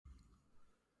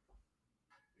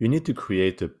You need to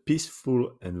create a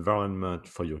peaceful environment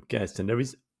for your guests. And there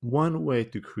is one way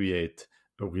to create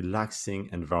a relaxing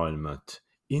environment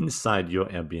inside your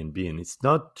Airbnb. And it's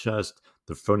not just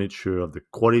the furniture, the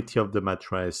quality of the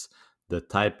mattress, the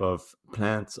type of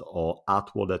plants or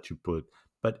artwork that you put,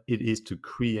 but it is to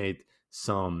create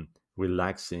some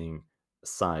relaxing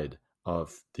side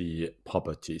of the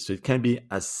property. So it can be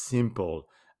as simple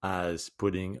as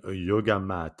putting a yoga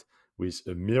mat with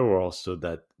a mirror so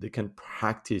that they can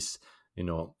practice,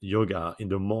 yoga in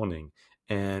the morning.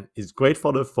 And it's great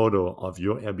for the photo of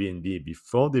your Airbnb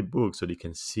before they book so they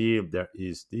can see if there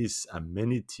is this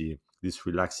amenity, this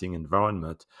relaxing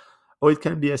environment. Or it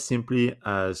can be as simply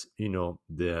as,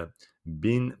 the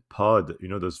bean pod,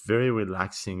 those very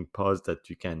relaxing pods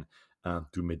that you can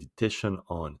do meditation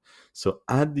on. So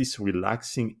add this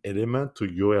relaxing element to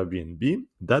your Airbnb.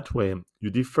 That way, you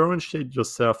differentiate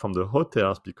yourself from the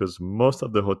hotels because most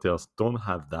of the hotels don't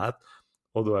have that.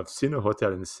 Although I've seen a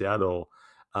hotel in Seattle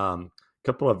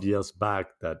couple of years back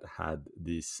that had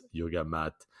this yoga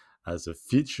mat as a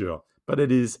feature, but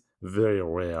it is very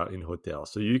rare in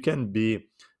hotels. So you can be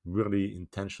really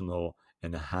intentional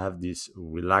and have this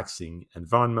relaxing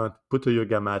environment. Put a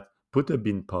yoga mat, put a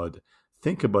bean pod.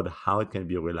 Think about how it can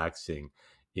be relaxing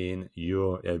in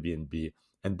your Airbnb,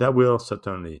 and that will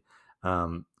certainly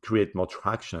create more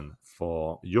traction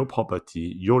for your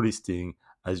property, your listing,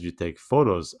 as you take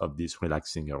photos of this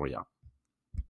relaxing area.